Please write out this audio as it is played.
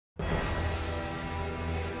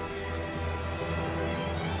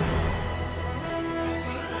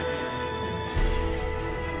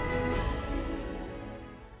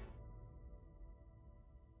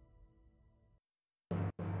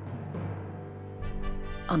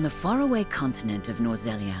On the faraway continent of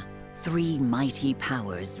Norzelia, three mighty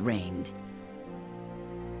powers reigned.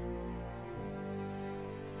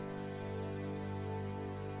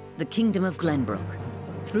 The Kingdom of Glenbrook,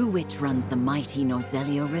 through which runs the mighty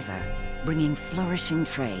Norzelia River, bringing flourishing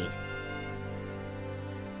trade.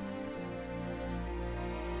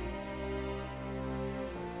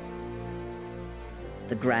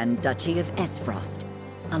 The Grand Duchy of Esfrost,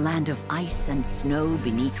 a land of ice and snow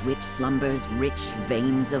beneath which slumbers rich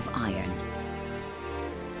veins of iron.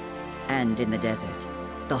 And in the desert,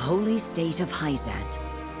 the holy state of Hyzat,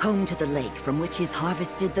 home to the lake from which is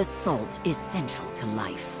harvested the salt essential to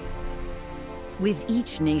life. With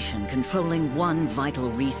each nation controlling one vital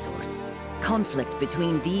resource, conflict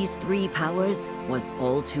between these three powers was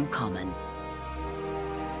all too common.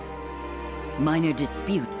 Minor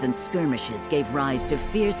disputes and skirmishes gave rise to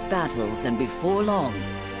fierce battles, and before long,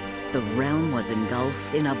 the realm was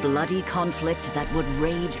engulfed in a bloody conflict that would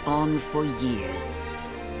rage on for years.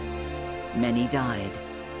 Many died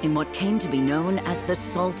in what came to be known as the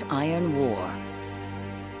Salt Iron War.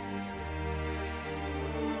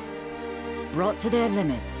 Brought to their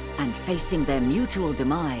limits and facing their mutual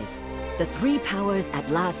demise, the three powers at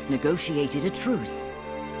last negotiated a truce.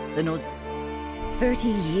 30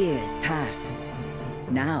 years pass.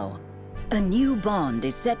 Now, a new bond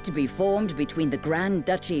is set to be formed between the Grand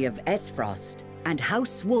Duchy of Esfrost and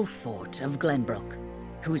House Wolfhort of Glenbrook,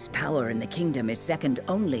 whose power in the kingdom is second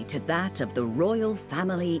only to that of the royal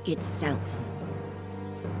family itself.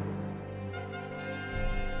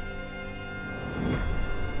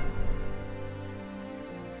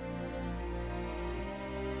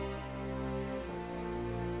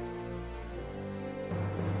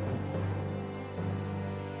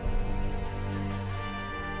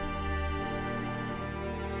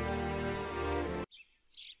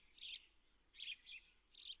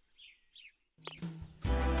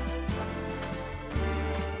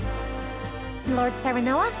 Lord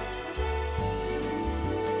Serenoa?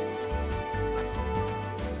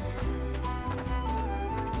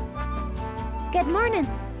 Good morning.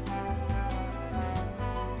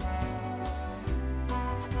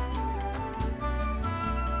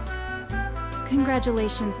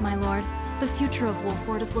 Congratulations, my lord. The future of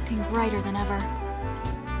Wolfhort is looking brighter than ever.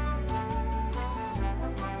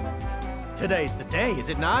 Today's the day, is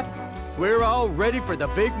it not? We're all ready for the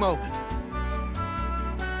big moment.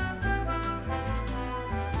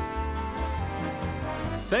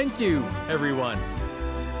 Thank you, everyone.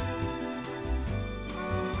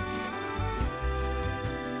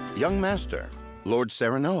 Young master, Lord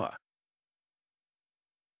Serenoa.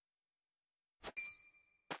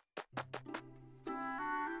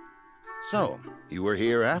 So, you were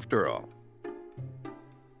here after all.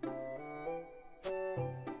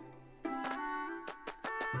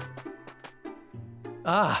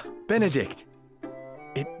 Ah, Benedict.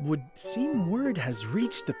 It would seem word has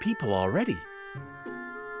reached the people already.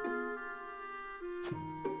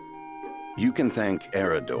 You can thank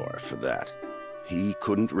Eredor for that. He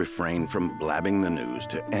couldn't refrain from blabbing the news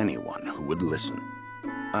to anyone who would listen.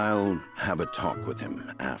 I'll have a talk with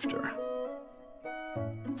him after.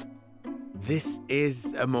 This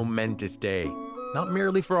is a momentous day, not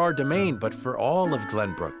merely for our domain, but for all of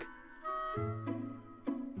Glenbrook.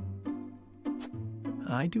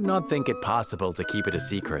 I do not think it possible to keep it a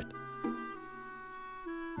secret.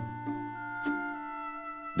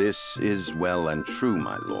 This is well and true,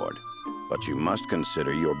 my lord, but you must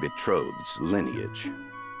consider your betrothed's lineage.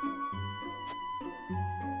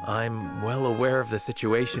 I'm well aware of the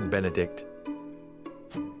situation, Benedict.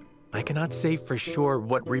 I cannot say for sure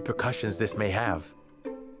what repercussions this may have.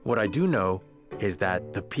 What I do know is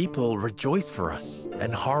that the people rejoice for us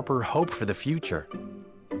and harbor hope for the future.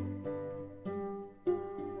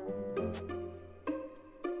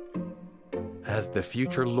 As the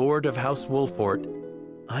future Lord of House Wolfhort,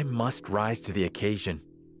 I must rise to the occasion.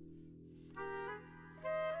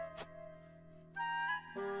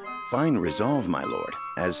 Fine resolve, my lord.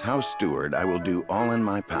 As House Steward, I will do all in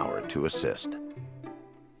my power to assist.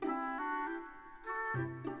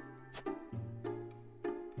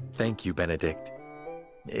 Thank you, Benedict.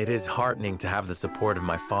 It is heartening to have the support of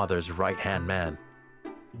my father's right-hand man.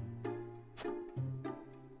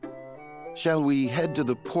 Shall we head to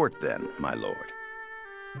the port then, my lord?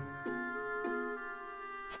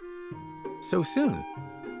 So soon?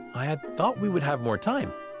 I had thought we would have more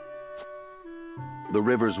time. The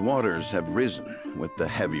river's waters have risen with the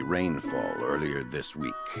heavy rainfall earlier this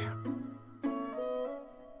week.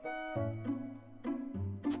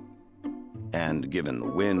 And given the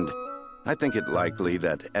wind, I think it likely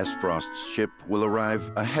that Esfrost's ship will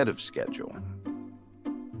arrive ahead of schedule.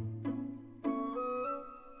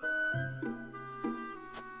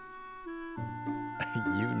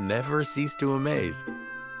 You never cease to amaze.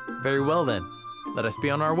 Very well then, let us be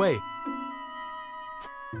on our way.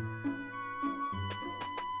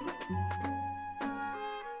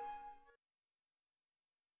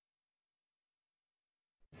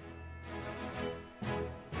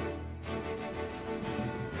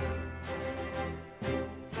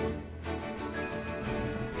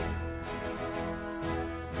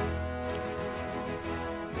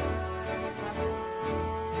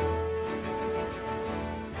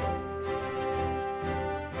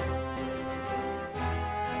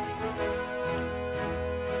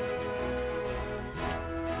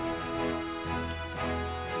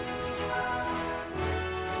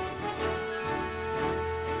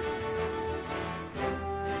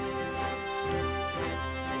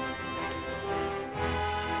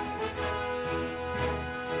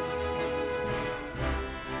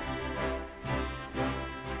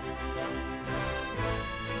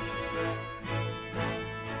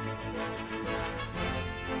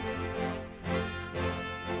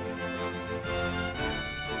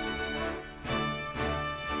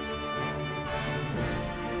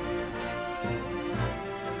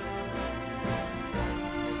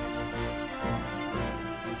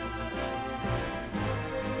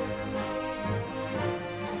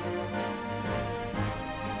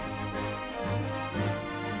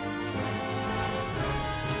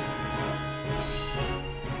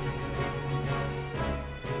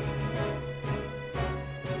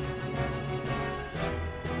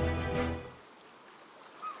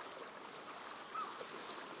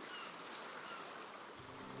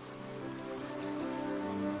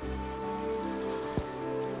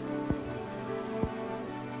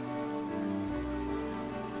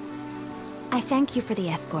 I thank you for the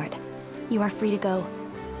escort. You are free to go.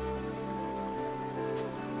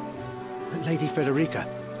 Lady Frederica,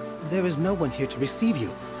 there is no one here to receive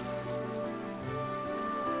you.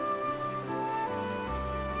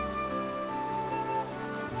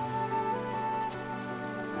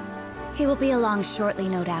 He will be along shortly,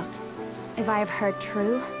 no doubt. If I have heard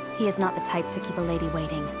true, he is not the type to keep a lady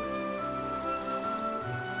waiting.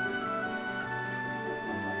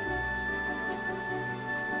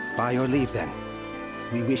 By your leave, then.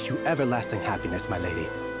 We wish you everlasting happiness, my lady.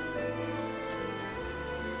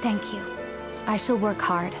 Thank you. I shall work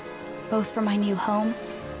hard, both for my new home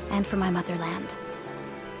and for my motherland.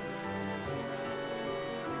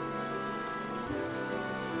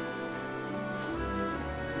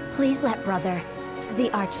 Please let brother,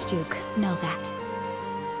 the Archduke, know that.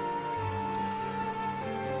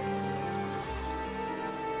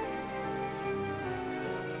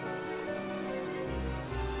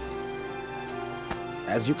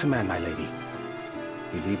 As you command, my lady.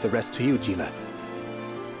 We leave the rest to you, Gila.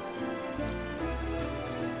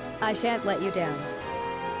 I shan't let you down.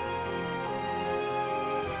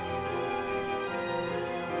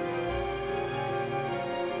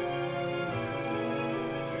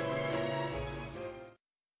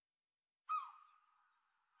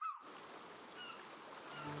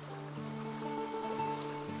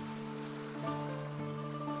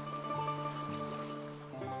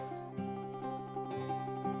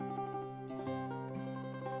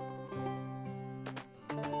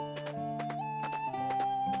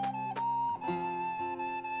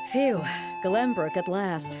 Phew, Glenbrook at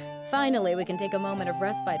last. Finally, we can take a moment of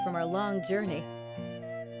respite from our long journey.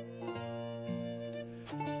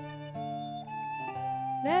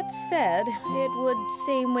 That said, it would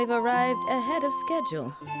seem we've arrived ahead of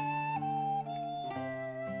schedule.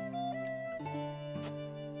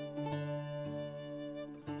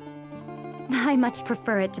 I much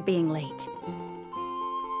prefer it to being late.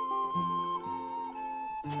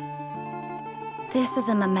 This is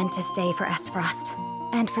a momentous day for Esfrost,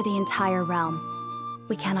 and for the entire realm.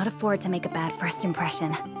 We cannot afford to make a bad first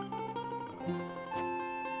impression.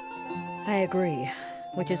 I agree,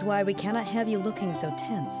 which is why we cannot have you looking so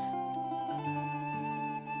tense.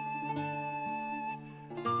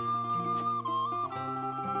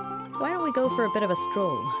 Why don't we go for a bit of a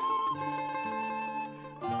stroll?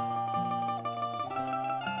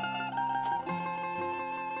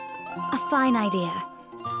 A fine idea.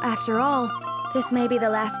 After all, this may be the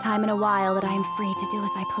last time in a while that I am free to do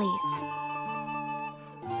as I please.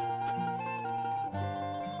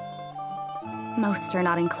 Most are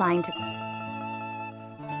not inclined to...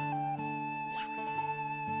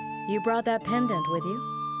 You brought that pendant with you?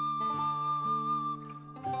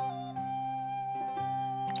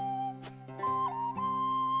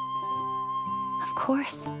 Of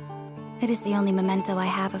course. It is the only memento I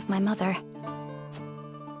have of my mother.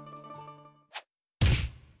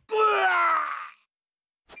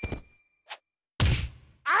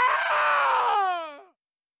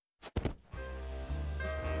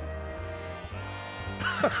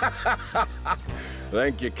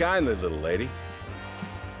 Thank you kindly, little lady.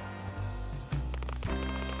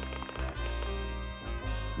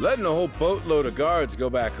 Letting a whole boatload of guards go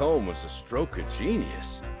back home was a stroke of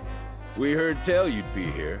genius. We heard tell you'd be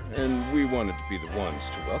here, and we wanted to be the ones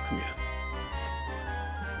to welcome you.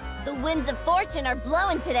 The winds of fortune are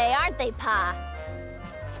blowing today, aren't they, Pa?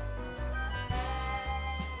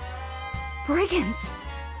 Brigands!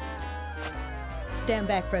 Stand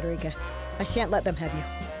back, Frederica. I shan't let them have you.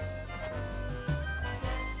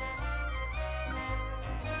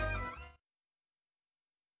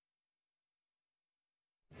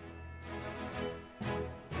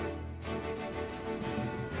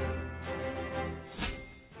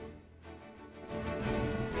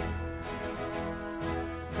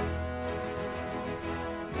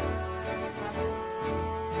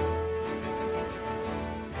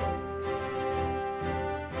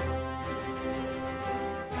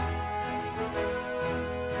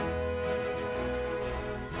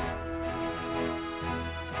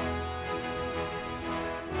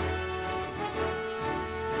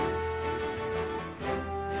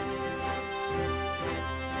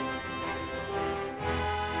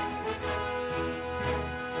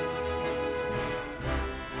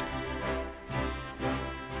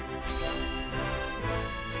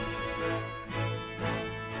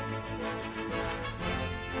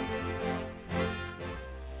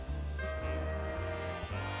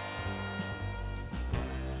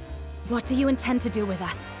 What do you intend to do with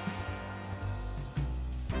us?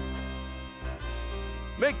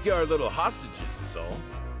 Make you our little hostages is all.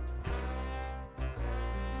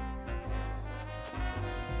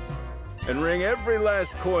 And wring every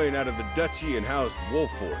last coin out of the duchy and house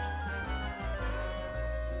Wolfhort.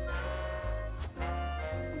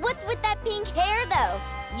 What's with that pink hair, though?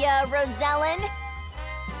 Ya Rosellen?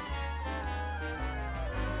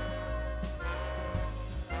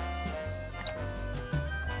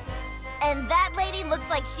 And that lady looks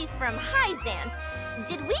like she's from Hyzant.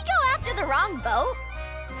 Did we go after the wrong boat?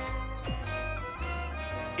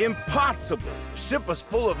 Impossible! The ship was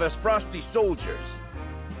full of Esfrosti soldiers.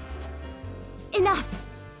 Enough!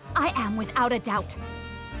 I am without a doubt.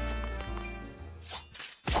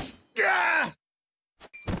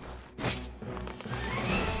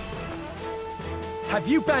 Have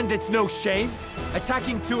you bandits no shame?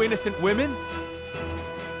 Attacking two innocent women?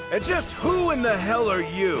 And just who in the hell are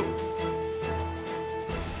you?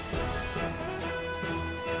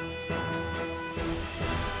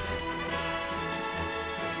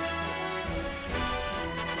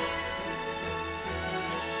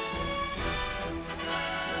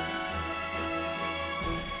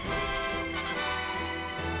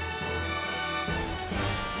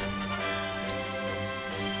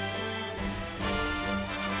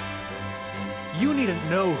 You needn't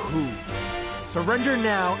know who. Surrender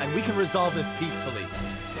now, and we can resolve this peacefully.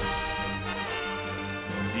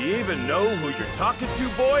 Do you even know who you're talking to,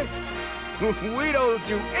 boy? We don't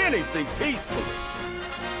do anything peacefully.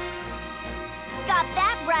 Got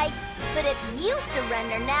that right. But if you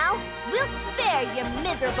surrender now, we'll spare your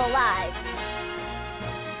miserable lives.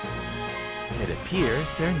 It appears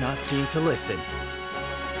they're not keen to listen.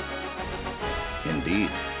 Indeed.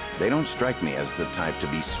 They don't strike me as the type to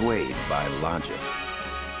be swayed by logic.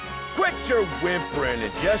 Quit your whimpering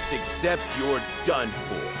and just accept you're done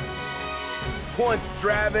for. Once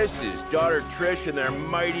Travis, his daughter Trish, and their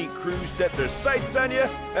mighty crew set their sights on you,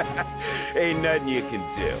 ain't nothing you can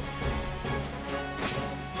do.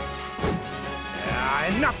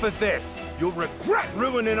 Enough of this! You'll regret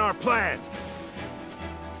ruining our plans!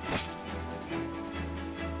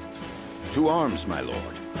 To arms, my lord.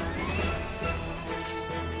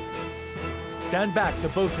 Stand back, the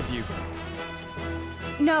both of you.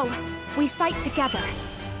 No, we fight together.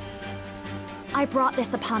 I brought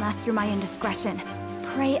this upon us through my indiscretion.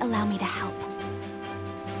 Pray allow me to help.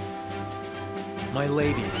 My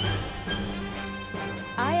lady.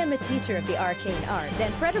 I am a teacher of the arcane arts,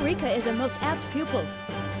 and Frederica is a most apt pupil.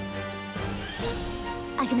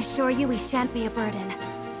 I can assure you we shan't be a burden.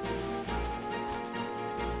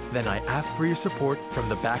 Then I ask for your support from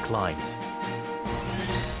the back lines.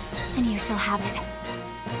 And you shall have it.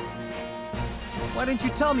 Why didn't you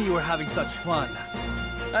tell me you were having such fun?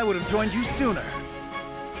 I would have joined you sooner.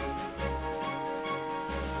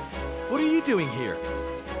 What are you doing here?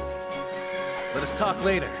 Let us talk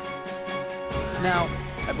later. Now,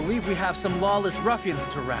 I believe we have some lawless ruffians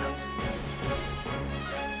to rout.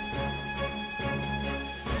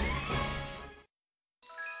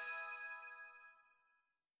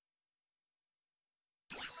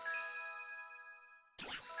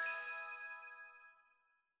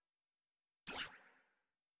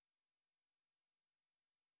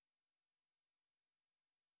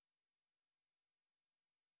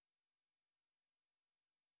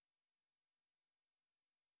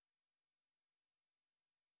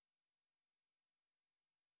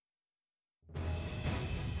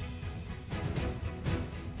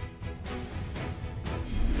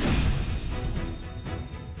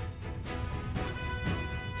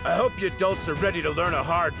 I hope you adults are ready to learn a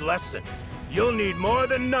hard lesson. You'll need more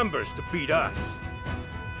than numbers to beat us.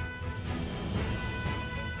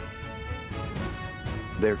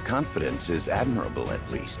 Their confidence is admirable,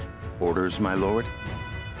 at least. Orders, my lord?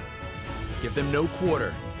 Give them no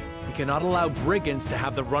quarter. We cannot allow brigands to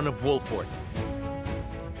have the run of Wolfhort.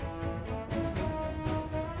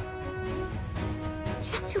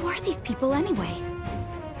 Just who are these people anyway?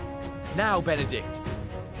 Now, Benedict.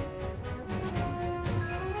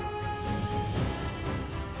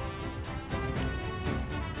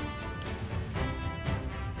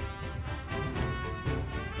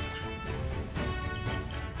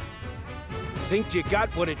 Think you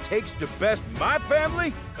got what it takes to best my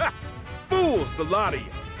family? Ha! Fools, the lot of you.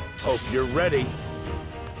 Hope you're ready.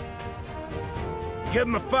 Give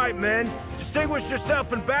 'em a fight, men. Distinguish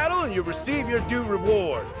yourself in battle and you'll receive your due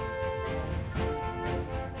reward.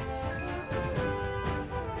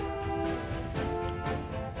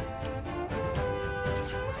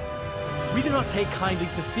 We do not take kindly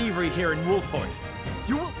to thievery here in Wolfhort.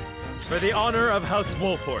 You will... For the honor of House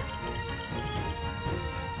Wolfhort.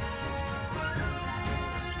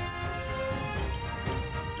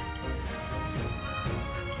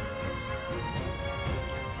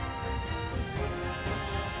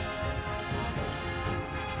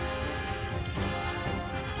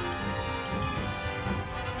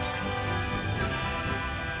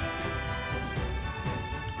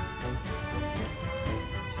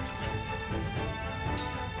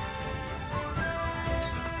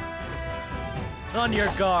 On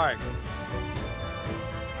your guard.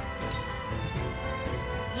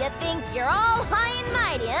 You think you're all high and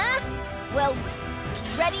mighty, huh? Well,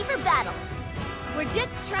 ready for battle. We're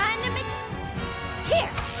just trying to make...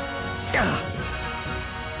 Here!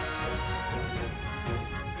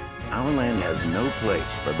 Our land has no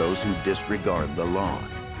place for those who disregard the law.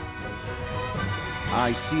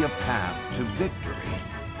 I see a path to victory.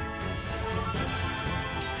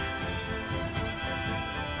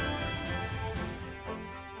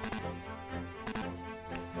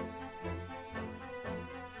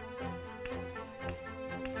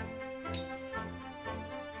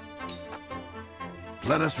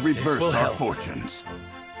 Let us reverse our fortunes.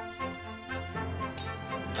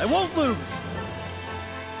 I won't lose!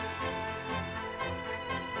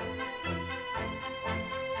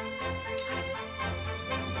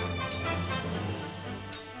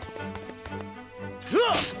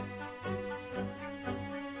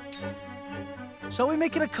 Shall we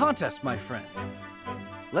make it a contest, my friend?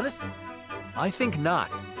 Let us... I think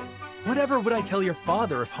not. Whatever would I tell your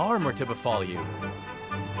father if harm were to befall you?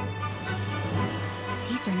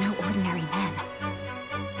 These are no ordinary men.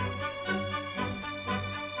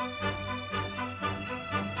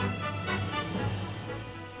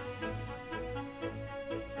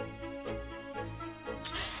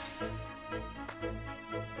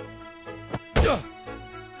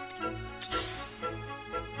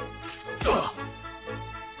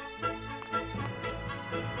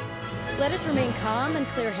 Let us remain calm and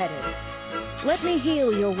clear-headed. Let me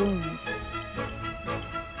heal your wounds.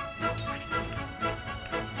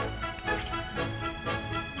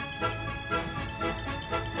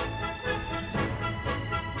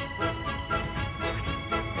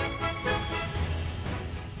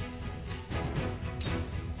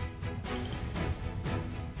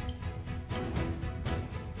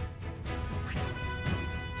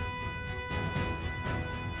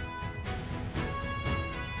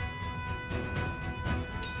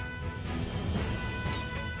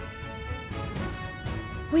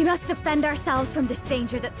 We must defend ourselves from this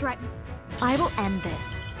danger that threatens. I will end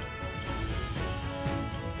this.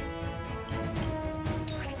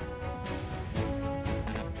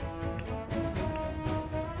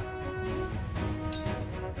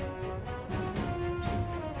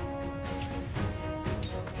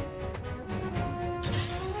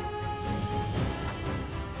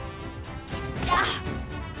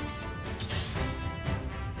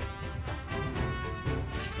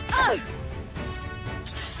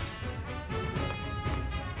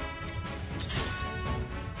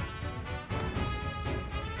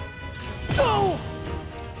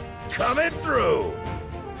 Coming through!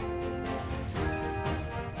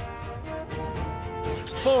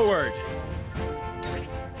 Forward!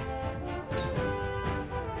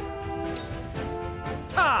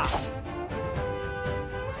 Ha!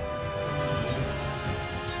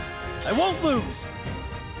 I won't lose!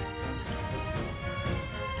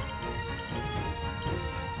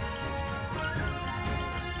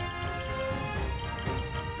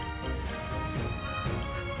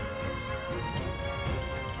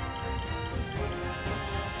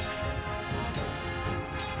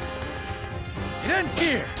 It ends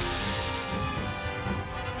here!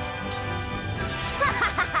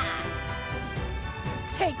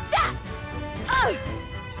 Take that!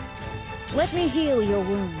 Let me heal your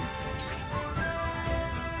wounds.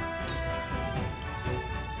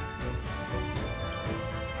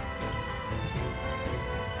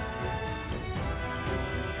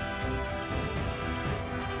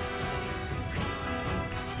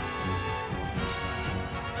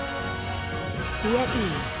 Be at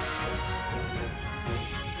ease.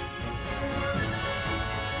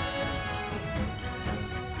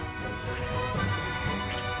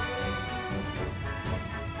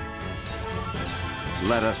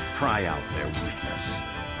 Let us pry out their weakness.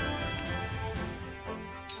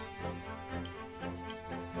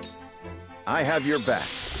 I have your back.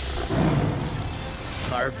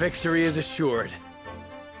 Our victory is assured.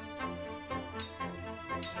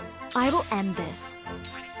 I will end this.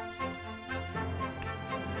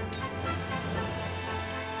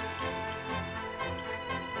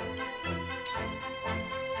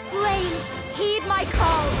 Flames, heed my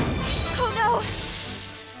call! Oh no!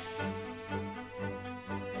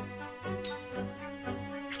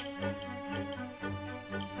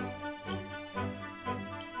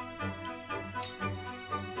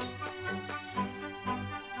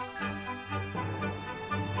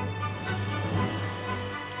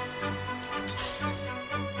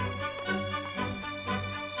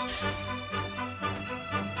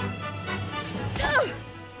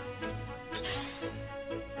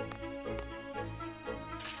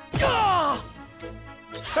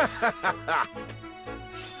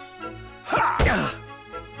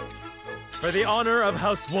 For the honor of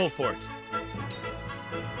House Wolfhort.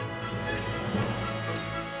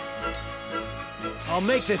 I'll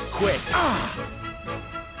make this quick.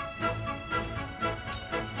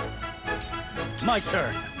 My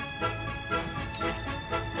turn.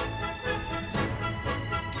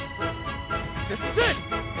 Descend!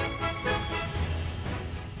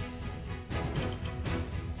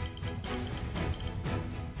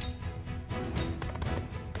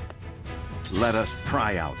 Let us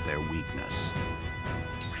pry out their weakness.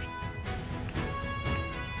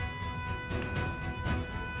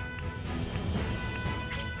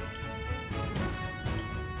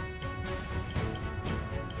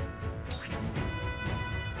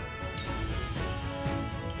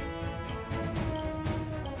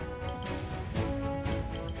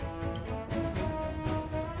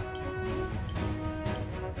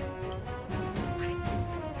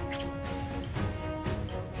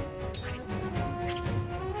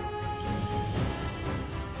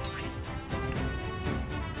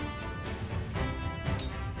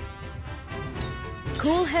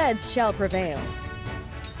 Cool heads shall prevail.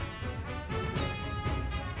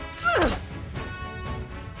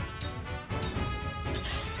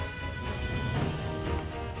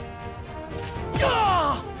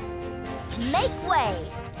 Make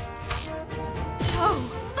way!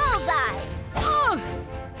 Bullseye!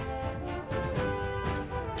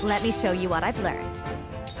 Let me show you what I've learned.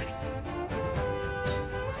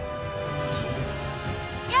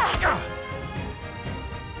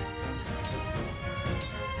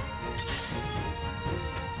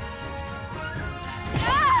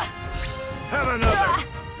 Have another!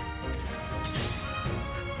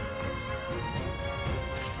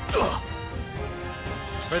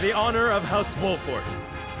 For the honor of House Wolfhort.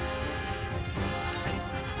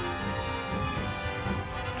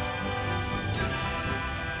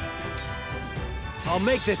 I'll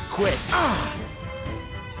make this quick.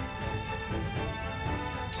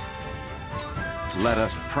 Let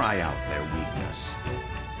us pry out their weakness.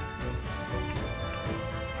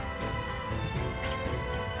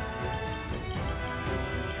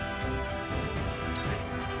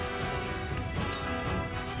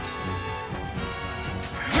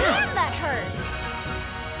 Damn, that hurt!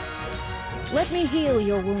 Let me heal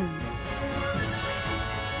your wounds.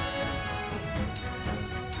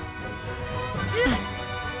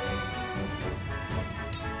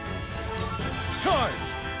 Charge!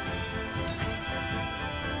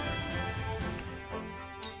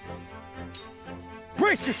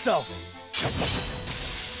 Brace yourself!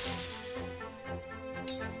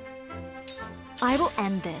 I will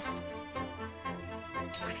end this.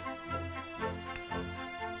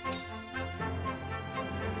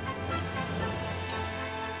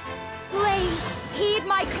 Flames, heed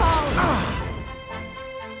my call!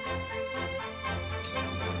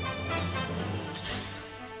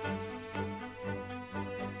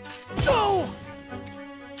 Go!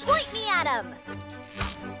 Point me at him!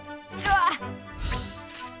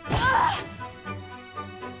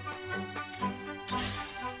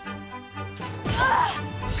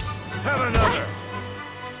 Have another!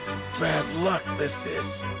 bad luck this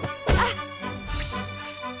is.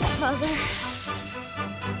 Mother.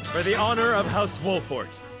 For the honor of House Wolfhort.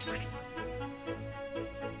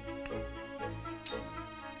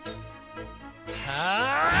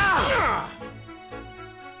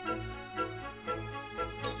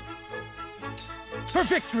 For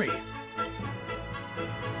victory!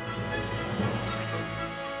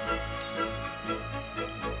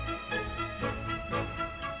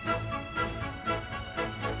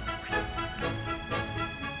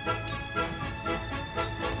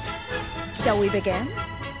 Shall we begin?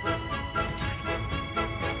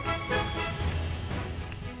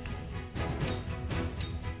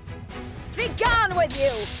 Be gone with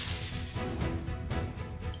you!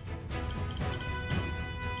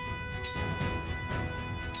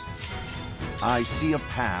 I see a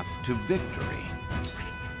path to victory.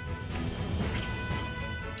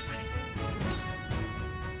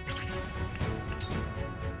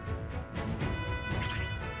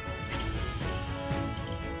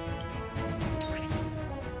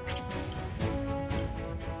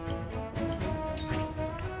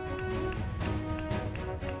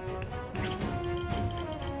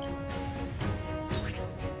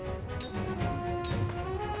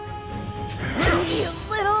 You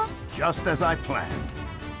little... Just as I planned.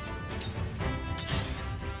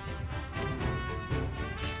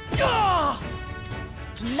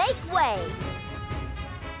 Make way!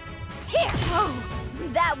 Here! Oh,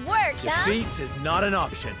 that worked, huh? Defeat is not an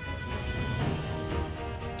option.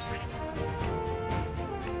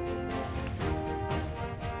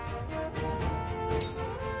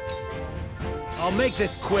 I'll make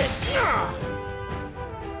this quick.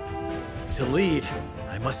 To lead,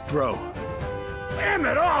 I must grow. Damn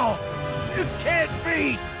it all! This can't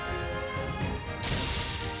be!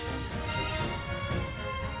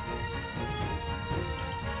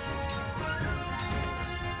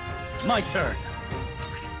 My turn.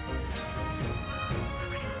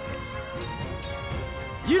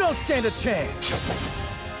 You don't stand a chance.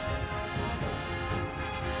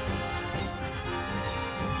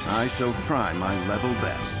 I shall try my level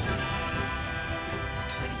best.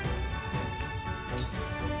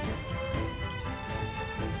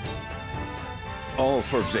 All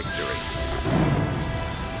for victory.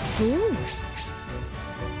 Ooh.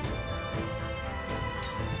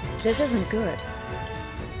 This isn't good.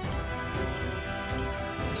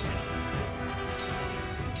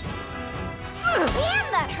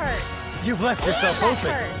 Damn, that hurt! You've left yourself Damn, open.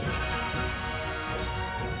 that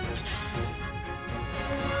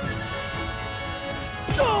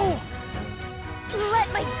hurt. Go! Let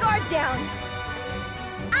my guard down!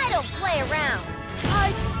 I don't play around!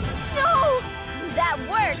 No! That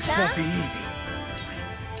worked, huh? Won't be easy.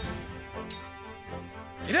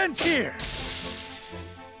 It ends here!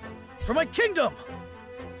 For my kingdom!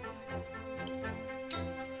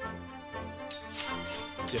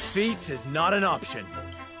 Defeat is not an option.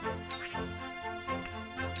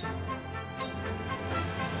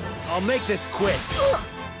 I'll make this quick.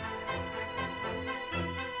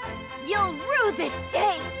 You'll rue this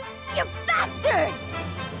day, you bastards!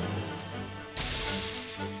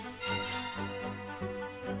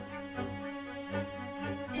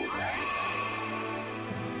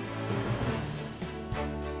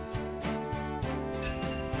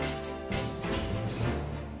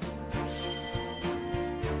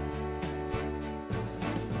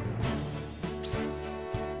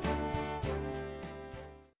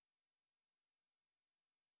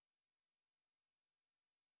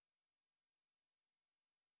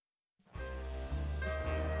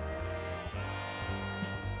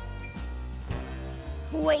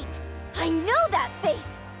 Wait, I know that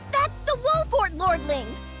face! That's the Wolfhort lordling!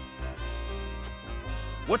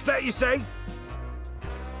 What's that you say?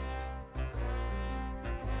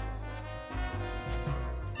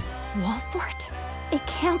 Wolfhort? It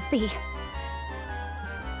can't be.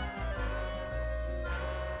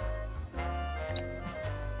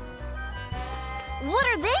 What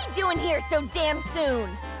are they doing here so damn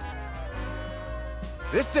soon?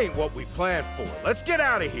 This ain't what we planned for. Let's get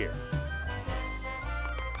out of here.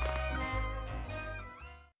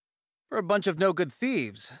 For a bunch of no-good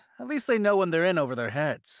thieves. At least they know when they're in over their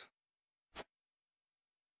heads.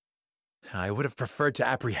 I would have preferred to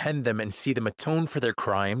apprehend them and see them atone for their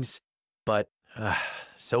crimes, but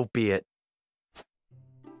so be it.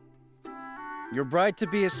 Your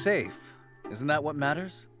bride-to-be is safe. Isn't that what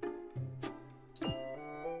matters?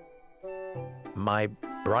 My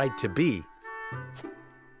bride-to-be?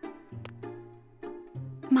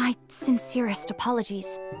 My sincerest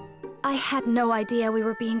apologies. I had no idea we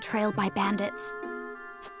were being trailed by bandits.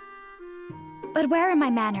 But where are my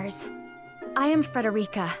manners? I am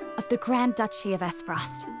Frederica of the Grand Duchy of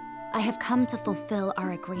Esfrost. I have come to fulfill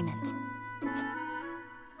our agreement.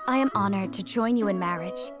 I am honored to join you in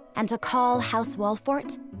marriage and to call House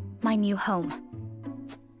Wolfhort my new home.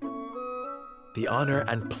 The honor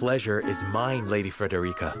and pleasure is mine, Lady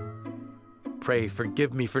Frederica. Pray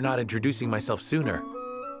forgive me for not introducing myself sooner.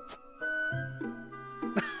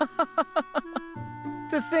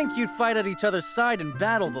 To think you'd fight at each other's side in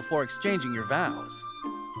battle before exchanging your vows.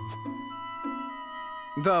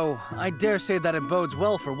 Though, I dare say that it bodes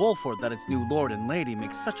well for Wolfhort that its new lord and lady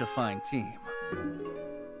make such a fine team.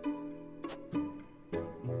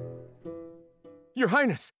 Your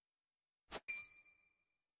Highness!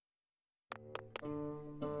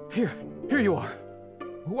 Here you are.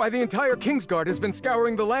 Why, the entire Kingsguard has been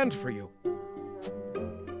scouring the land for you.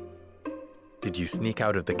 Did you sneak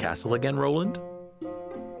out of the castle again, Roland?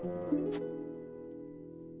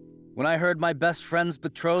 When I heard my best friend's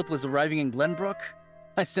betrothed was arriving in Glenbrook,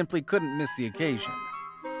 I simply couldn't miss the occasion.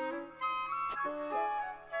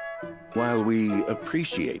 While we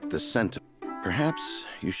appreciate the sentiment, perhaps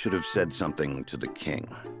you should have said something to the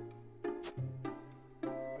king.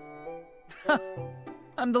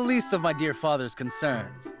 I'm the least of my dear father's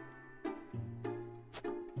concerns.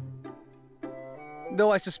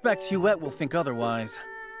 Though I suspect Huette will think otherwise.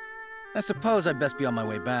 I suppose I'd best be on my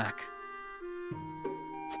way back.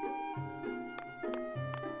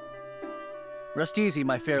 Rest easy,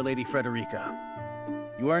 my fair Lady Frederica.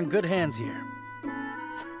 You are in good hands here.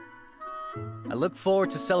 I look forward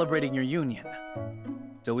to celebrating your union.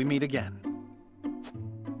 Till we meet again.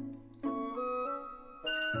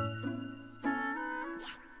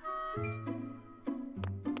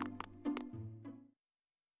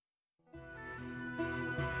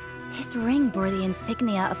 His ring bore the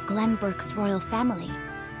insignia of Glenbrook's royal family.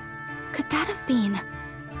 Could that have been...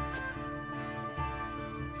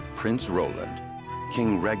 Prince Roland,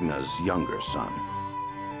 King Regna's younger son.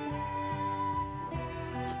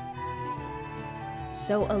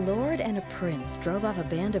 So a lord and a prince drove off a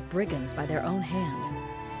band of brigands by their own hand.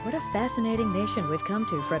 What a fascinating nation we've come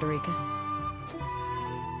to, Frederica.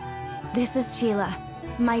 This is Sheila,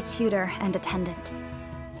 my tutor and attendant.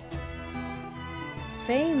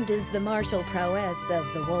 Famed is the martial prowess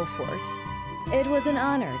of the Wolfhorts. It was an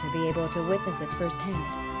honor to be able to witness it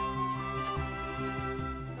firsthand.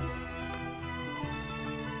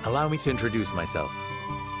 Allow me to introduce myself.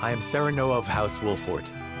 I am Serenoa of House Wolfhort.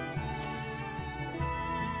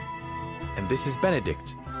 And this is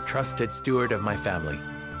Benedict, trusted steward of my family.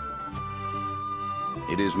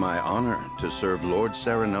 It is my honor to serve Lord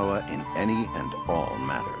Serenoa in any and all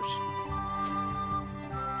matters.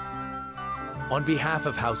 On behalf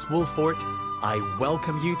of House Wolfhort, I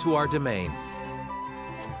welcome you to our domain.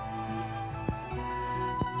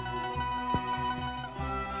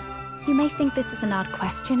 You may think this is an odd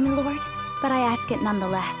question, my lord, but I ask it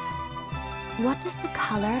nonetheless. What does the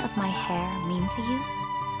color of my hair mean to you?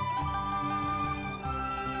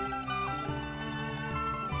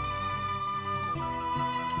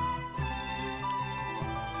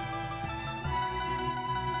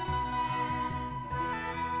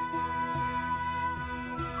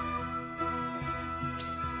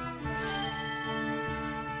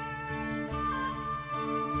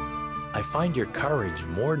 I find your courage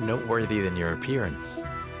more noteworthy than your appearance.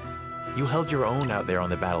 You held your own out there on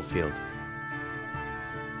the battlefield.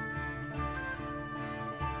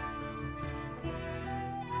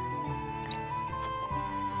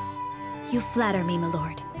 You flatter me, my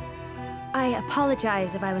lord. I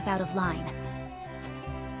apologize if I was out of line.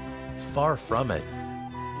 Far from it.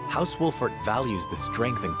 House Wolfhort values the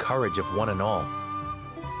strength and courage of one and all.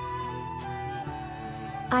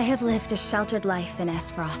 I have lived a sheltered life in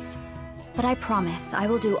Esfrost, but I promise I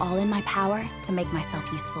will do all in my power to make myself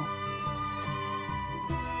useful.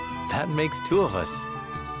 That makes two of us.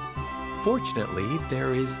 Fortunately,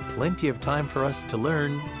 there is plenty of time for us to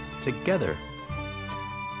learn together.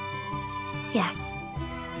 Yes,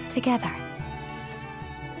 together.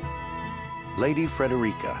 Lady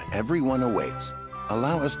Frederica, everyone awaits.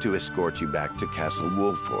 Allow us to escort you back to Castle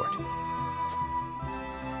Wolfhort.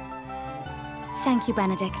 Thank you,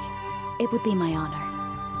 Benedict. It would be my honor.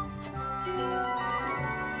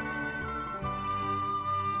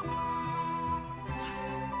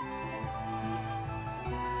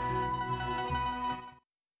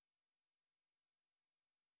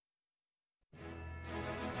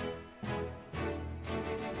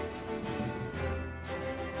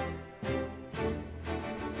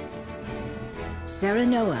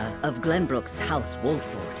 Serenoa of Glenbrook's House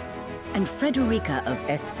Wolfhort and Frederica of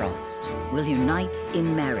Esfrost will unite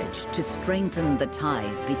in marriage to strengthen the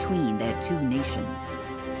ties between their two nations.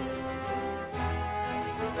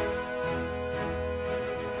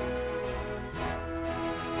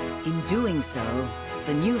 In doing so,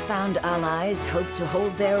 the newfound allies hope to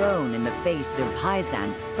hold their own in the face of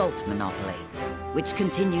Hyzant's salt monopoly, which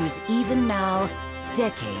continues even now,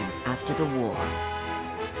 decades after the war.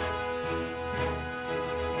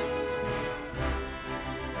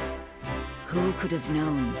 Who could have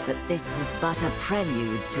known that this was but a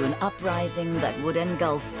prelude to an uprising that would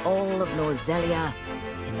engulf all of Norzelia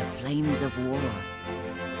in the flames of war?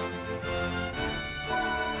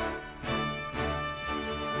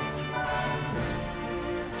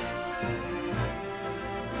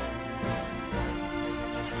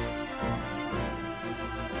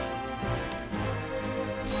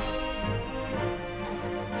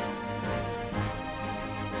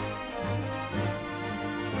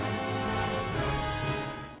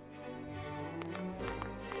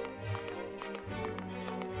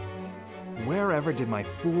 Wherever did my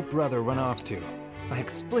fool brother run off to? I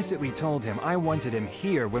explicitly told him I wanted him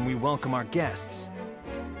here when we welcome our guests.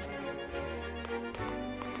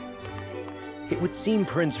 It would seem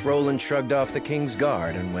Prince Roland shrugged off the King's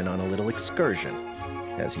Guard and went on a little excursion,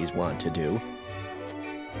 as he's wont to do.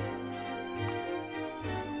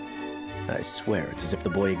 I swear it's as if the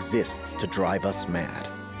boy exists to drive us mad.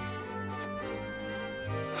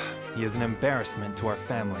 He is an embarrassment to our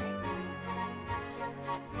family.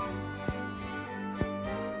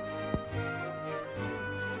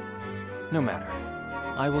 No matter.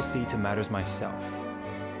 I will see to matters myself.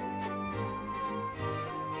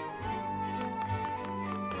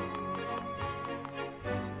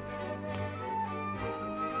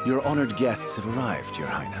 Your honored guests have arrived, Your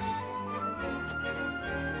Highness.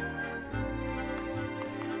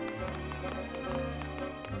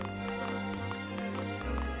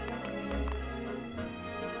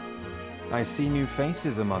 I see new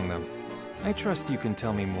faces among them. I trust you can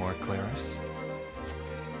tell me more, Claris.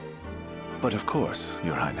 But of course,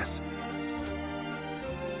 Your Highness.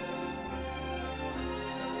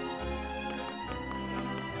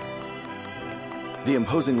 The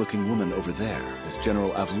imposing-looking woman over there is General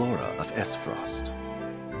Avlora of Esfrost.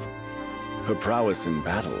 Her prowess in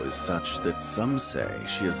battle is such that some say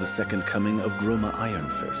she is the second coming of Groma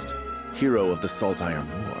Ironfist, hero of the Salt Iron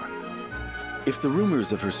War. If the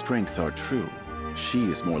rumors of her strength are true, she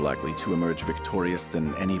is more likely to emerge victorious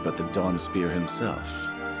than any but the Dawn Spear himself.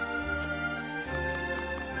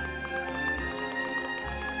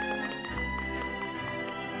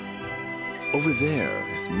 Over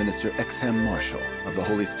there is Minister Exham Marshal of the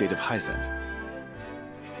Holy State of Hyzant.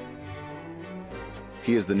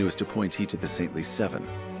 He is the newest appointee to the Saintly Seven,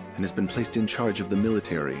 and has been placed in charge of the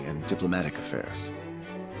military and diplomatic affairs.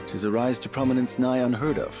 'Tis a rise to prominence nigh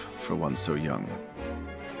unheard of for one so young.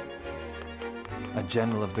 A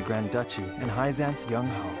general of the Grand Duchy and Hyzant's young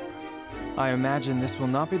hope. I imagine this will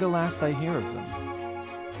not be the last I hear of them.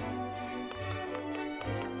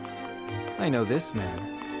 I know this man.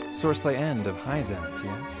 Sorsley End of Hyzant,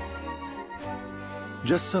 yes?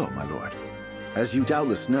 Just so, my lord. As you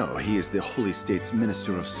doubtless know, he is the Holy State's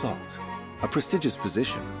Minister of Salt. A prestigious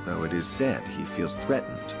position, though it is said he feels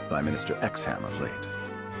threatened by Minister Exham of late.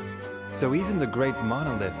 So even the great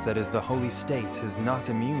monolith that is the Holy State is not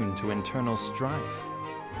immune to internal strife.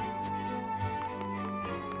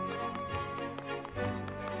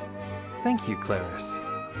 Thank you, Claris.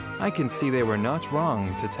 I can see they were not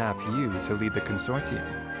wrong to tap you to lead the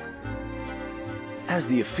consortium. As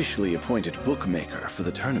the officially appointed bookmaker for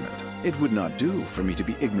the tournament, it would not do for me to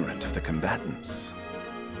be ignorant of the combatants.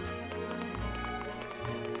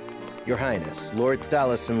 Your Highness, Lord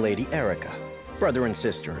Thalas and Lady Erica, brother and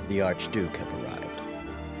sister of the Archduke, have arrived.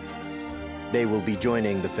 They will be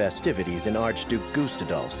joining the festivities in Archduke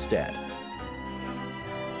Gustadolf's stead.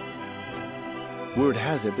 Word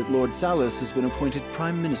has it that Lord Thalas has been appointed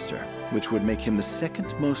Prime Minister, which would make him the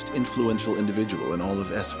second most influential individual in all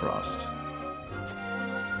of Esfrost.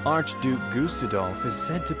 Archduke Gustadolf is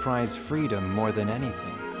said to prize freedom more than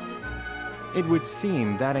anything. It would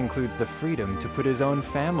seem that includes the freedom to put his own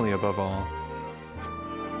family above all.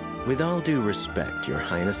 With all due respect, Your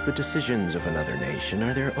Highness, the decisions of another nation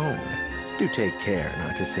are their own. Do take care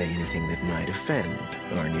not to say anything that might offend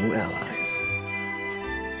our new allies.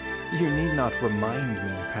 You need not remind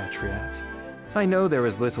me, Patriot. I know there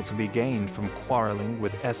is little to be gained from quarreling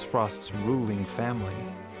with Esfrost's ruling family.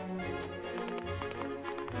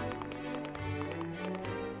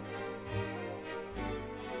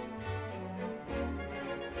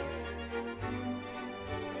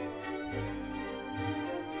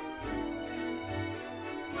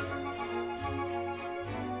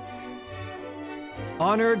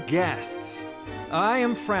 Honored guests, I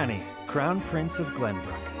am Franny, Crown Prince of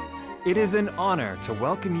Glenbrook. It is an honor to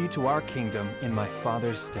welcome you to our kingdom in my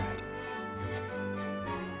father's stead.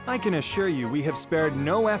 I can assure you we have spared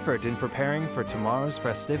no effort in preparing for tomorrow's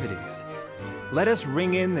festivities. Let us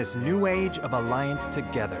ring in this new age of alliance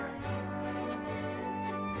together.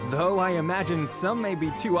 Though I imagine some may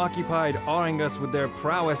be too occupied awing us with their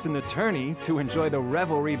prowess in the tourney to enjoy the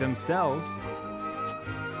revelry themselves.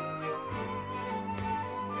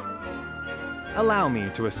 Allow me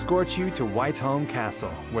to escort you to Whiteholm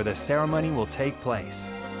Castle, where the ceremony will take place,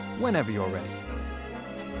 whenever you're ready.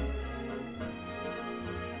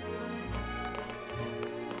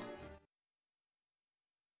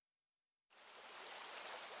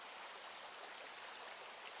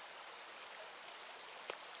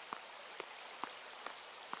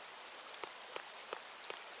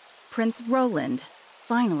 Prince Roland,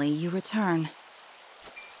 finally you return.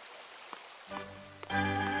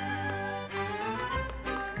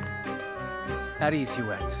 At ease,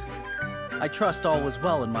 Huette. I trust all was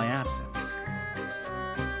well in my absence.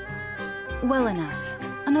 Well enough.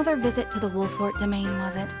 Another visit to the Wolfhort domain,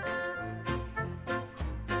 was it?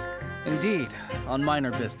 Indeed, on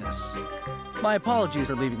minor business. My apologies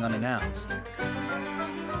for leaving unannounced.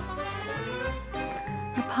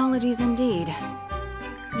 Apologies indeed.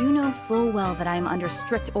 You know full well that I am under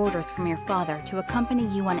strict orders from your father to accompany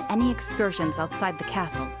you on any excursions outside the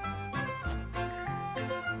castle.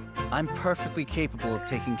 I'm perfectly capable of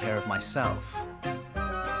taking care of myself.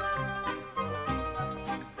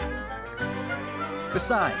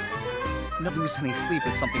 Besides, I'd lose any sleep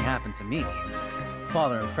if something happened to me.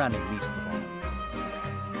 Father and Franny least of all.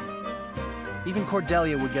 Even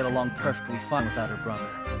Cordelia would get along perfectly fine without her brother.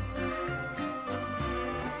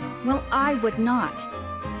 Well, I would not.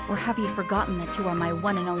 Or have you forgotten that you are my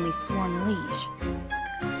one and only sworn liege?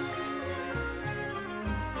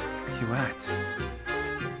 Huette.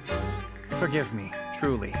 Forgive me,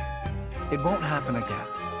 truly. It won't happen again.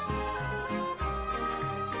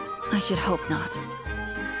 I should hope not.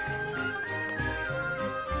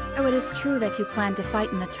 So it is true that you plan to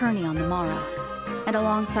fight in the tourney on the morrow, and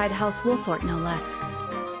alongside House Wolfhort, no less.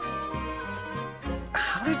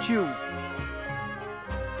 How did you...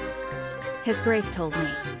 His Grace told me,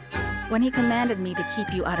 when he commanded me to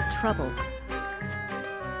keep you out of trouble.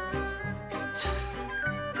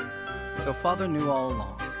 So Father knew all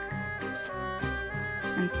along.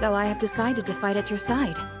 And so I have decided to fight at your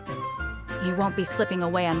side. You won't be slipping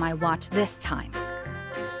away on my watch this time.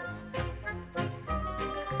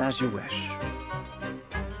 As you wish.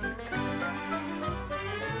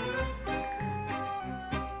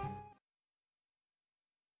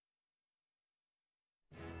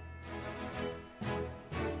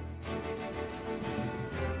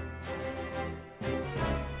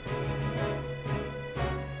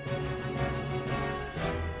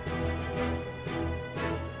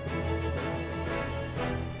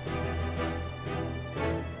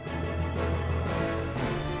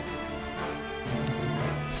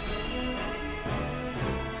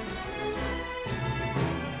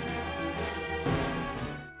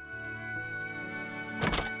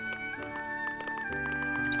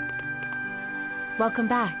 Welcome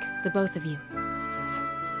back, the both of you.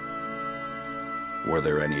 Were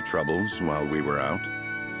there any troubles while we were out?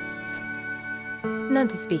 None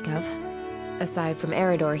to speak of, aside from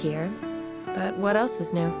Eridor here. But what else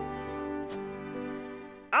is new?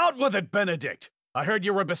 Out with it, Benedict! I heard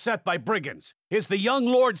you were beset by brigands. Is the young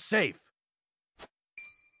lord safe?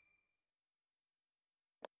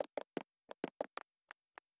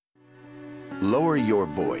 Lower your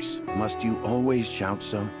voice. Must you always shout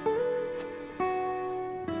so?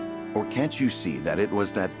 Or can't you see that it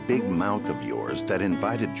was that big mouth of yours that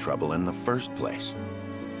invited trouble in the first place?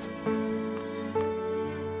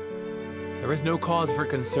 There is no cause for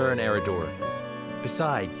concern, Eridor.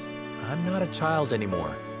 Besides, I'm not a child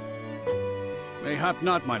anymore. Mayhap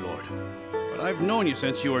not, my lord. But I've known you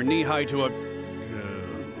since you were knee-high to a...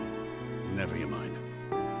 never you mind.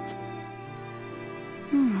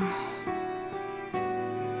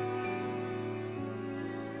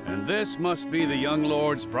 And this must be the young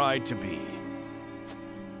lord's bride-to-be.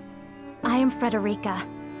 I am Frederica.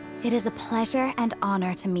 It is a pleasure and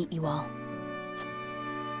honor to meet you all.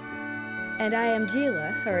 And I am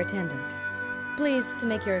Gila, her attendant. Pleased to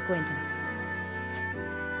make your acquaintance.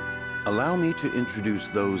 Allow me to introduce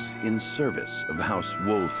those in service of House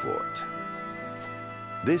Wolfhort.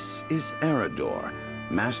 This is Eridor,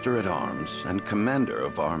 Master-at-Arms and commander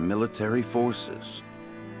of our military forces.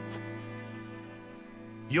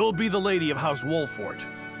 You'll be the lady of House Wolfhort.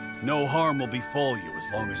 No harm will befall you as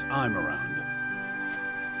long as I'm around.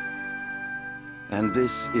 And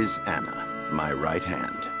this is Anna, my right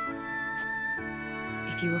hand.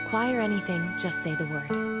 If you require anything, just say the word.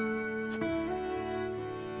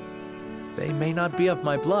 They may not be of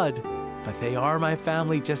my blood, but they are my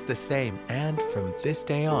family just the same, and from this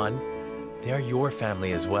day on, they are your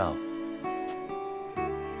family as well.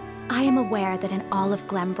 I am aware that in all of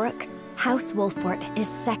Glenbrook, House Wolfhort is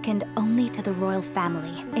second only to the royal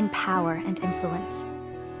family in power and influence.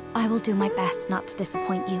 I will do my best not to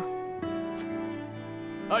disappoint you.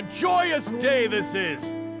 A joyous day this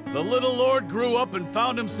is! The little lord grew up and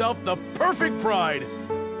found himself the perfect bride.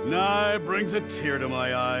 Nigh brings a tear to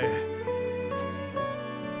my eye.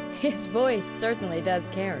 His voice certainly does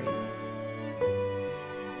carry.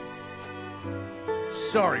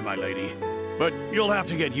 Sorry, my lady, but you'll have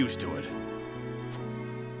to get used to it.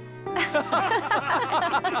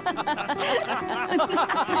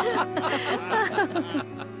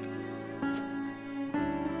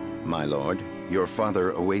 My lord, your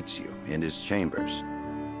father awaits you in his chambers.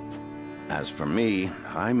 As for me,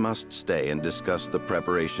 I must stay and discuss the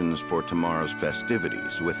preparations for tomorrow's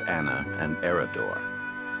festivities with Anna and Eredor.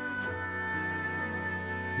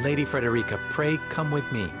 Lady Frederica, pray come with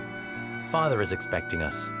me. Father is expecting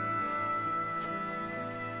us.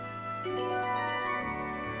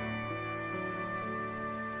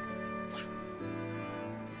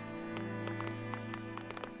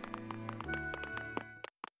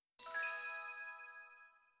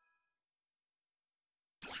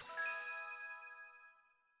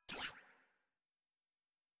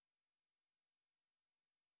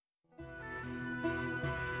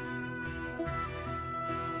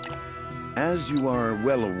 As you are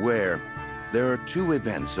well aware, there are two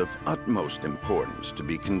events of utmost importance to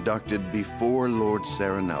be conducted before Lord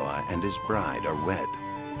Serenoa and his bride are wed.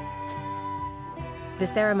 The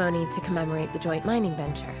ceremony to commemorate the joint mining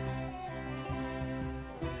venture.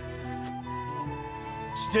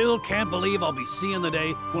 Still can't believe I'll be seeing the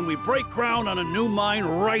day when we break ground on a new mine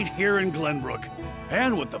right here in Glenbrook.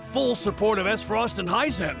 And with the full support of Frost and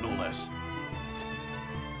Hyzant, no less.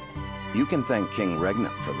 You can thank King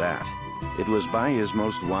Regnant for that. It was by his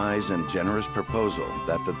most wise and generous proposal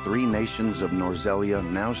that the three nations of Norzelia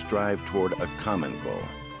now strive toward a common goal.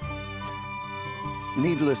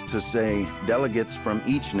 Needless to say, delegates from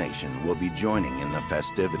each nation will be joining in the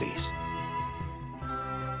festivities.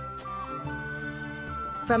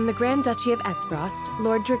 From the Grand Duchy of Esfrost,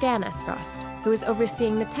 Lord Dragan Esfrost, who is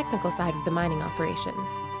overseeing the technical side of the mining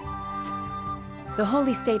operations. The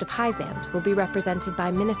Holy State of Hyzant will be represented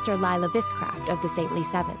by Minister Lila Viscraft of the Saintly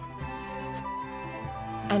Seven.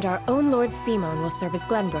 And our own Lord Simon will serve as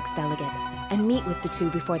Glenbrook's delegate and meet with the two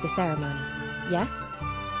before the ceremony. Yes?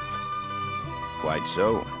 Quite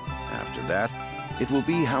so. After that, it will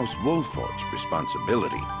be House Wolfhort's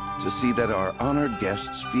responsibility to see that our honored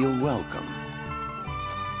guests feel welcome.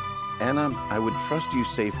 Anna, I would trust you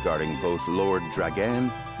safeguarding both Lord Dragan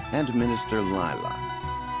and Minister Lila.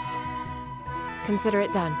 Consider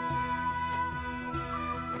it done.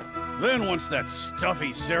 Then once that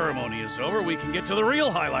stuffy ceremony is over, we can get to the real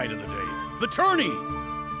highlight of the day, the tourney!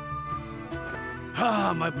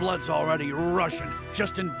 Ah, my blood's already rushing,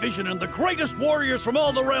 just envisioning the greatest warriors from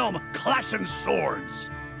all the realm clashing swords!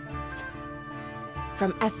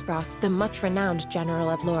 From Esfrost, the much-renowned General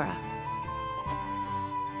of Laura.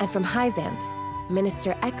 And from Hyzant,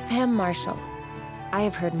 Minister Exham Marshal. I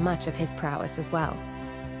have heard much of his prowess as well.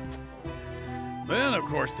 Then, of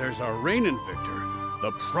course, there's our reigning victor,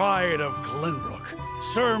 the pride of Glenbrook,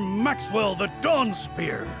 Sir Maxwell the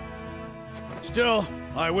Dawnspear. Still,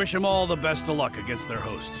 I wish him all the best of luck against their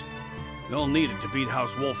hosts. They'll need it to beat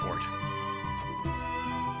House Wolfhort.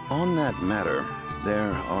 On that matter,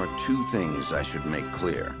 there are two things I should make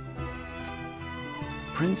clear.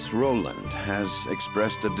 Prince Roland has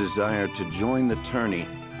expressed a desire to join the tourney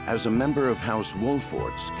as a member of House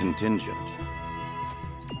Wolfhort's contingent.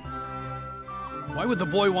 Why would the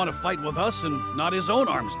boy want to fight with us and not his own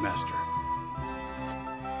arms master?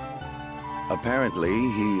 Apparently,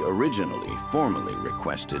 he originally formally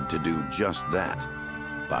requested to do just that,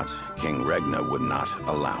 but King Regna would not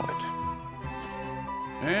allow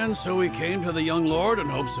it. And so he came to the young lord in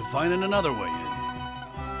hopes of finding another way in.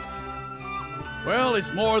 Well,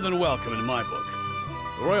 he's more than welcome in my book.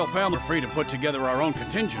 The royal family are free to put together our own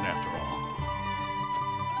contingent, after all.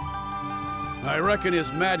 I reckon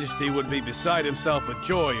His Majesty would be beside himself with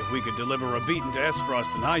joy if we could deliver a beating to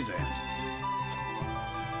Esfrost and Hyzant.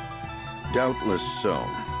 Doubtless so.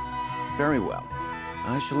 Very well.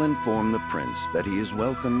 I shall inform the prince that he is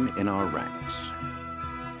welcome in our ranks.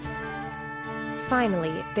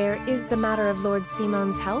 Finally, there is the matter of Lord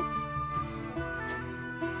Simon's health?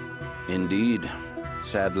 Indeed.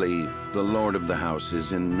 Sadly, the Lord of the House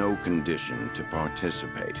is in no condition to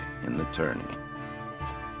participate in the tourney.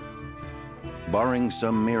 Barring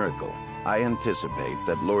some miracle, I anticipate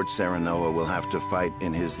that Lord Serenoa will have to fight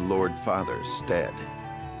in his Lord Father's stead.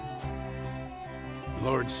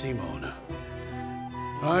 Lord Simon.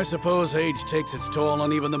 I suppose age takes its toll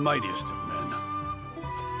on even the mightiest of men.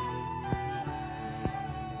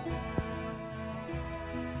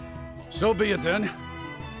 So be it then.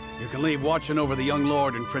 You can leave watching over the young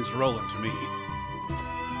lord and Prince Roland to me.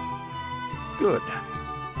 Good.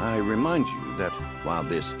 I remind you that while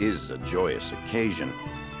this is a joyous occasion,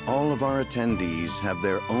 all of our attendees have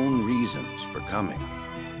their own reasons for coming.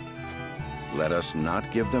 Let us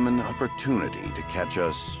not give them an opportunity to catch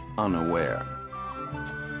us unaware.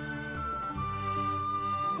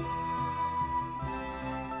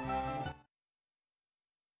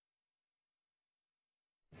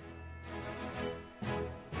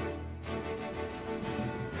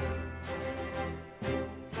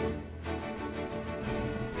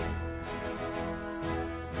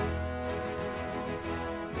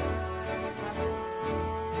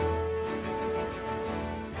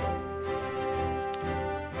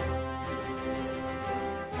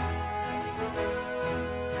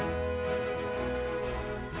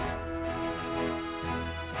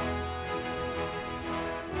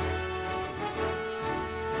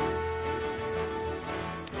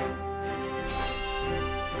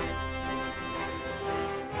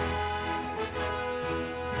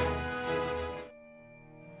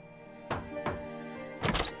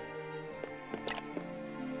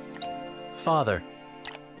 Father,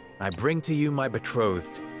 I bring to you my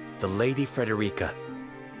betrothed, the Lady Frederica.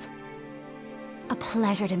 A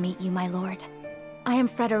pleasure to meet you, my lord. I am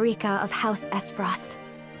Frederica of House Esfrost.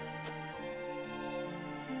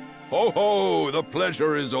 Ho ho! The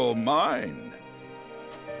pleasure is all mine.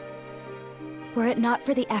 Were it not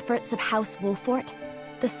for the efforts of House Wolfhort,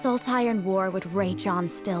 the Saltiron War would rage on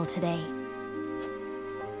still today.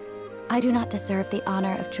 I do not deserve the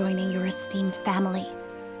honor of joining your esteemed family,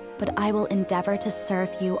 but I will endeavor to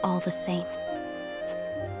serve you all the same.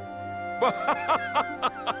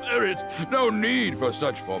 There is no need for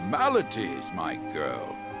such formalities, my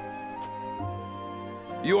girl.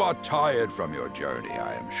 You are tired from your journey,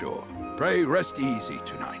 I am sure. Pray rest easy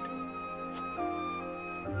tonight.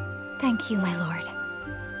 Thank you, my lord.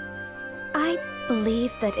 I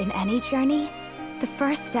believe that in any journey, the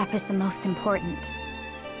first step is the most important.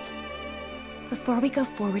 Before we go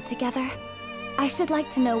forward together, I should like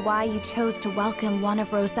to know why you chose to welcome one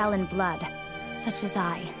of Rosellan blood, such as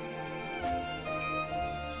I.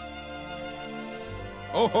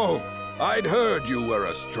 Oh, I'd heard you were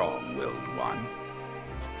a strong-willed one.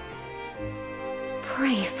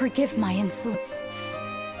 Pray forgive my insolence.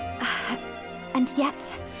 And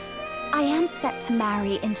yet, I am set to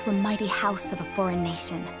marry into a mighty house of a foreign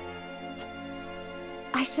nation.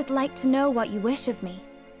 I should like to know what you wish of me,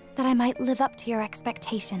 that I might live up to your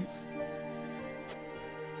expectations.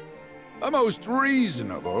 A most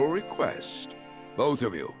reasonable request. Both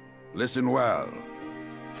of you, listen well.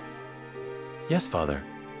 Yes, Father.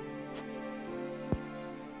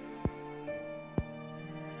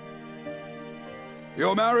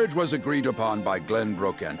 Your marriage was agreed upon by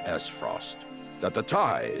Glenbrook and Esfrost, that the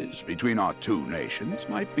ties between our two nations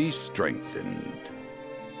might be strengthened.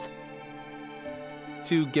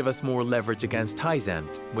 To give us more leverage against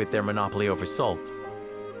Hyzant with their monopoly over salt.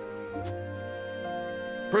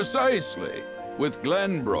 Precisely. With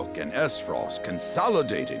Glenbrook and Esfrost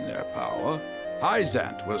consolidating their power,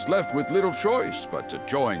 Hyzant was left with little choice but to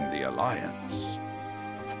join the alliance.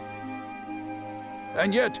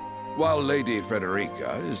 And yet, while Lady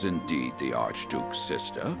Frederica is indeed the Archduke's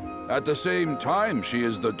sister, at the same time she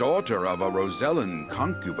is the daughter of a Rosellan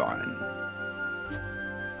concubine.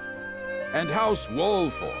 And House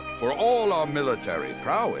Wolfhort, for all our military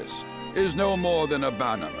prowess, is no more than a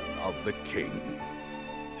bannerman of the king.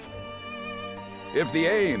 If the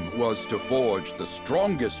aim was to forge the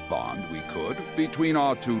strongest bond we could between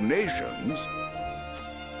our two nations,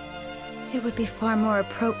 it would be far more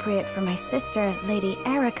appropriate for my sister, Lady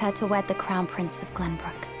Erica, to wed the Crown Prince of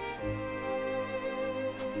Glenbrook.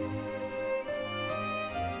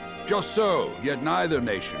 Just so, yet neither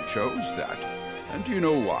nation chose that. And do you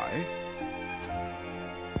know why?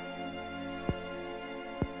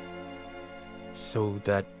 So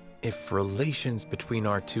that if relations between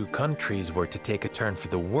our two countries were to take a turn for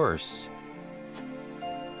the worse,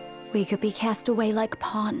 we could be cast away like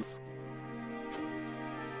pawns.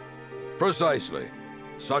 Precisely.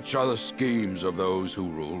 Such are the schemes of those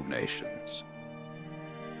who rule nations.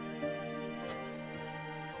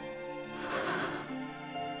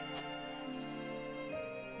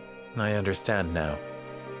 I understand now.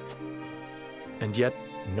 And yet,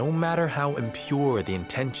 no matter how impure the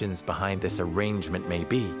intentions behind this arrangement may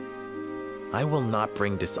be, I will not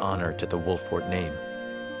bring dishonor to the Wolfhort name.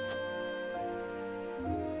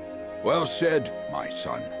 Well said, my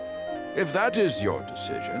son. If that is your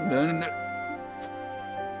decision, then...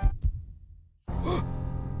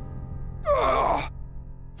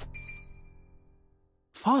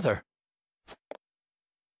 Father!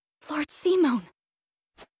 Lord Simone!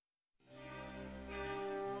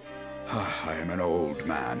 I am an old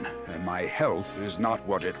man, and my health is not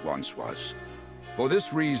what it once was. For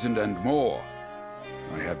this reason and more,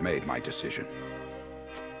 I have made my decision.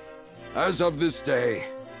 As of this day,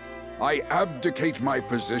 I abdicate my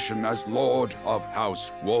position as Lord of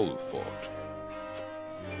House Wolfhort.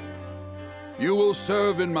 You will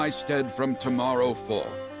serve in my stead from tomorrow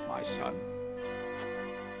forth, my son.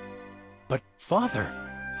 But, Father,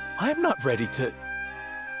 I am not ready to...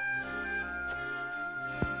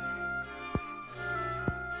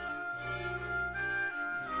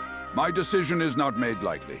 My decision is not made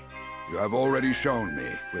lightly. You have already shown me,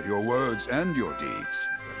 with your words and your deeds,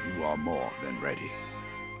 that you are more than ready.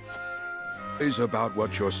 It is about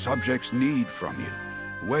what your subjects need from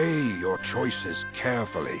you. Weigh your choices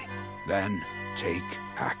carefully, then take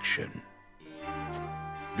action.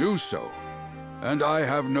 Do so, and I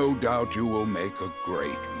have no doubt you will make a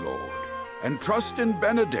great lord. And trust in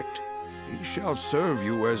Benedict. He shall serve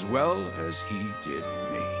you as well as he did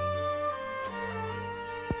me.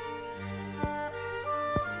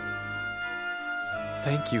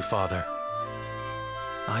 Thank you, Father.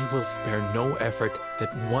 I will spare no effort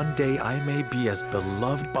that one day I may be as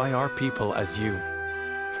beloved by our people as you.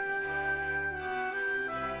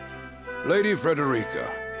 Lady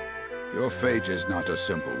Frederica, your fate is not a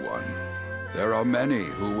simple one. There are many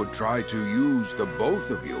who would try to use the both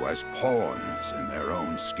of you as pawns in their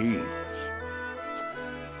own schemes.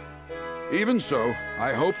 Even so,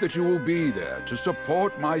 I hope that you will be there to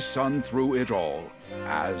support my son through it all,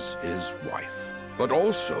 as his wife, but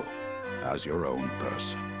also as your own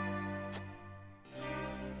person.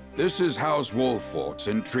 This is House Wolfhort's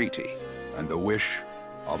entreaty, and the wish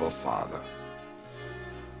of a father.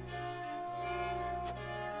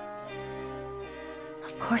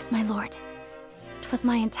 Of course, my lord. 'Twas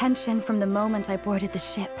my intention from the moment I boarded the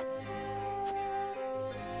ship.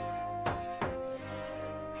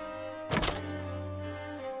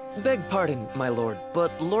 Beg pardon, my lord,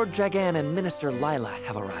 but Lord Dragan and Minister Lila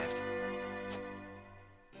have arrived.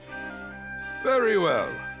 Very well.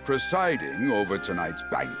 Presiding over tonight's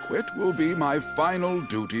banquet will be my final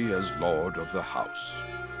duty as Lord of the House.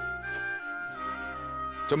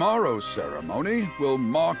 Tomorrow's ceremony will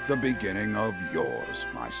mark the beginning of yours,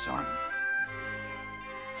 my son.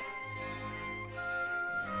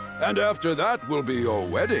 And after that will be your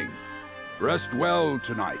wedding. Rest well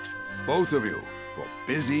tonight, both of you, for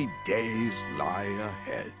busy days lie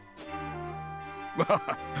ahead.